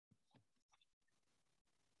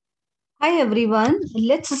Hi everyone,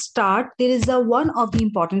 let's start. There is one of the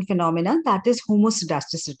important phenomena that is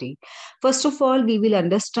homoscedasticity. First of all, we will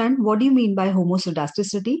understand what do you mean by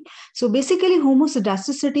homoscedasticity. So basically,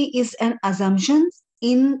 homoscedasticity is an assumption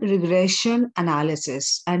in regression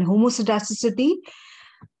analysis, and homoscedasticity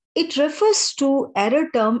it refers to error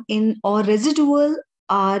term in or residual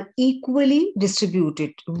are equally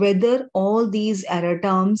distributed. Whether all these error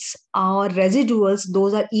terms or residuals,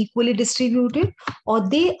 those are equally distributed or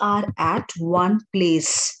they are at one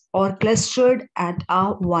place or clustered at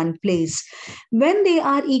one place. When they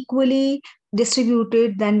are equally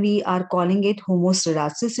distributed, then we are calling it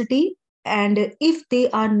homoscedasticity. And if they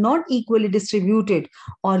are not equally distributed,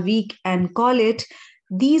 or we can call it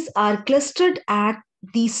these are clustered at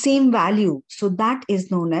the same value. So that is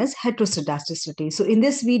known as heteroscedasticity. So in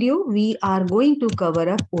this video, we are going to cover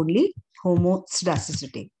up only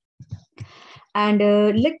homoscedasticity. And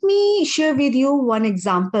let me share with you one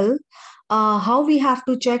example how we have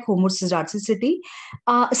to check homoscedasticity.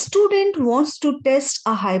 A student wants to test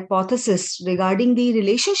a hypothesis regarding the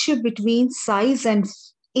relationship between size and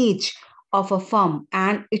age of a firm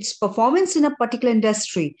and its performance in a particular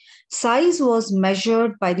industry. Size was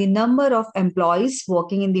measured by the number of employees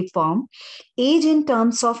working in the firm, age in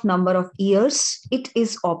terms of number of years it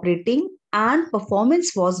is operating, and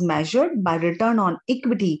performance was measured by return on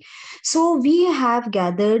equity. So we have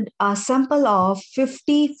gathered a sample of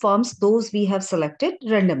 50 firms, those we have selected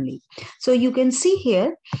randomly. So you can see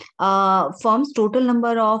here, firms, total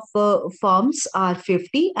number of firms are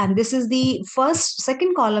 50, and this is the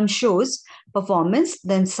second column shows performance,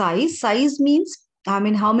 then size. Size means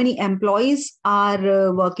how many employees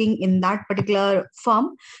are working in that particular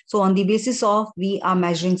firm. So on the basis of we are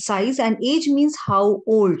measuring size, and age means how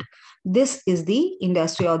old this is the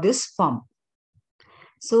industry or this firm.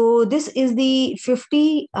 So this is the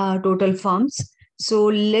 50 total firms. So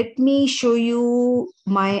let me show you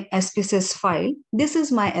my SPSS file. This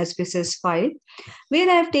is my SPSS file where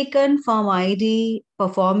I have taken firm ID,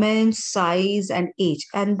 performance, size, and age.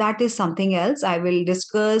 And that is something else I will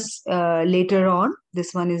discuss later on.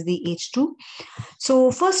 This one is the H2.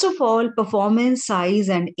 So first of all, performance, size,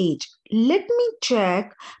 and age. Let me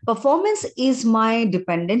check. Performance is my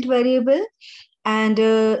dependent variable, and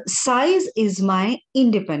size is my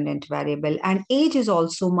independent variable, and age is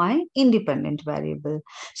also my independent variable.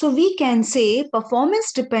 So we can say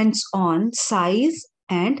performance depends on size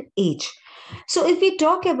and age. So if we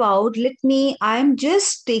talk about, I'm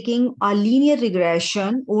just taking a linear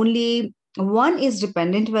regression, only one is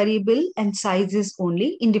dependent variable and size is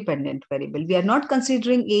only independent variable. We are not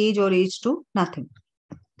considering age or age2, nothing.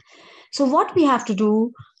 So what we have to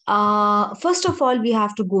do, first of all, we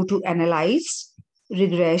have to go to analyze,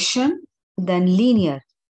 regression, then linear.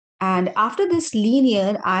 And after this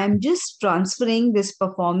linear, I am just transferring this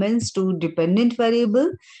performance to dependent variable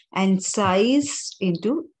and size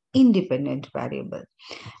into independent variable.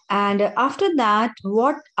 And after that,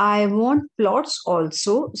 what I want plots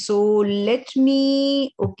also. So let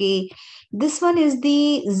me, okay, this one is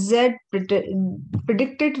the Z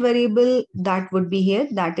predicted variable that would be here,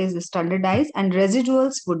 that is standardized, and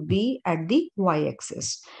residuals would be at the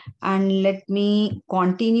y-axis. And let me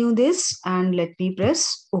continue this and let me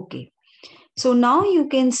press OK. So now you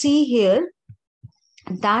can see here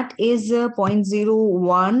that is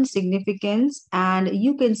 0.01 significance, and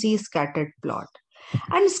you can see scattered plot.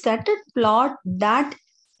 And scattered plot, that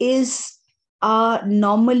is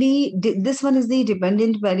normally, this one is the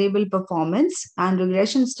dependent variable performance, and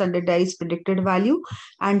regression standardized predicted value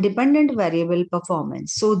and dependent variable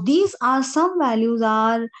performance. So these are, some values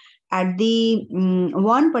are at the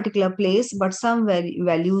one particular place, but some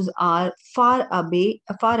values are far away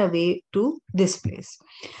to this place.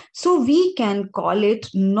 So we can call it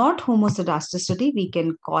not homoscedasticity, we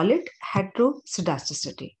can call it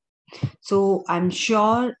heteroscedasticity. So I'm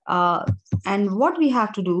sure, and what we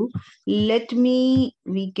have to do,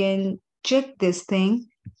 we can check this thing,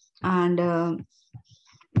 and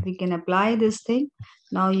we can apply this thing.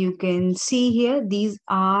 Now you can see here, these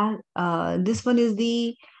are, this one is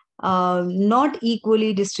the not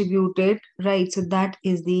equally distributed, right? So that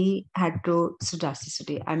is the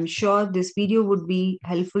heteroscedasticity. I'm sure this video would be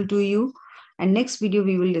helpful to you. And next video,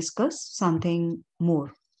 we will discuss something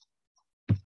more.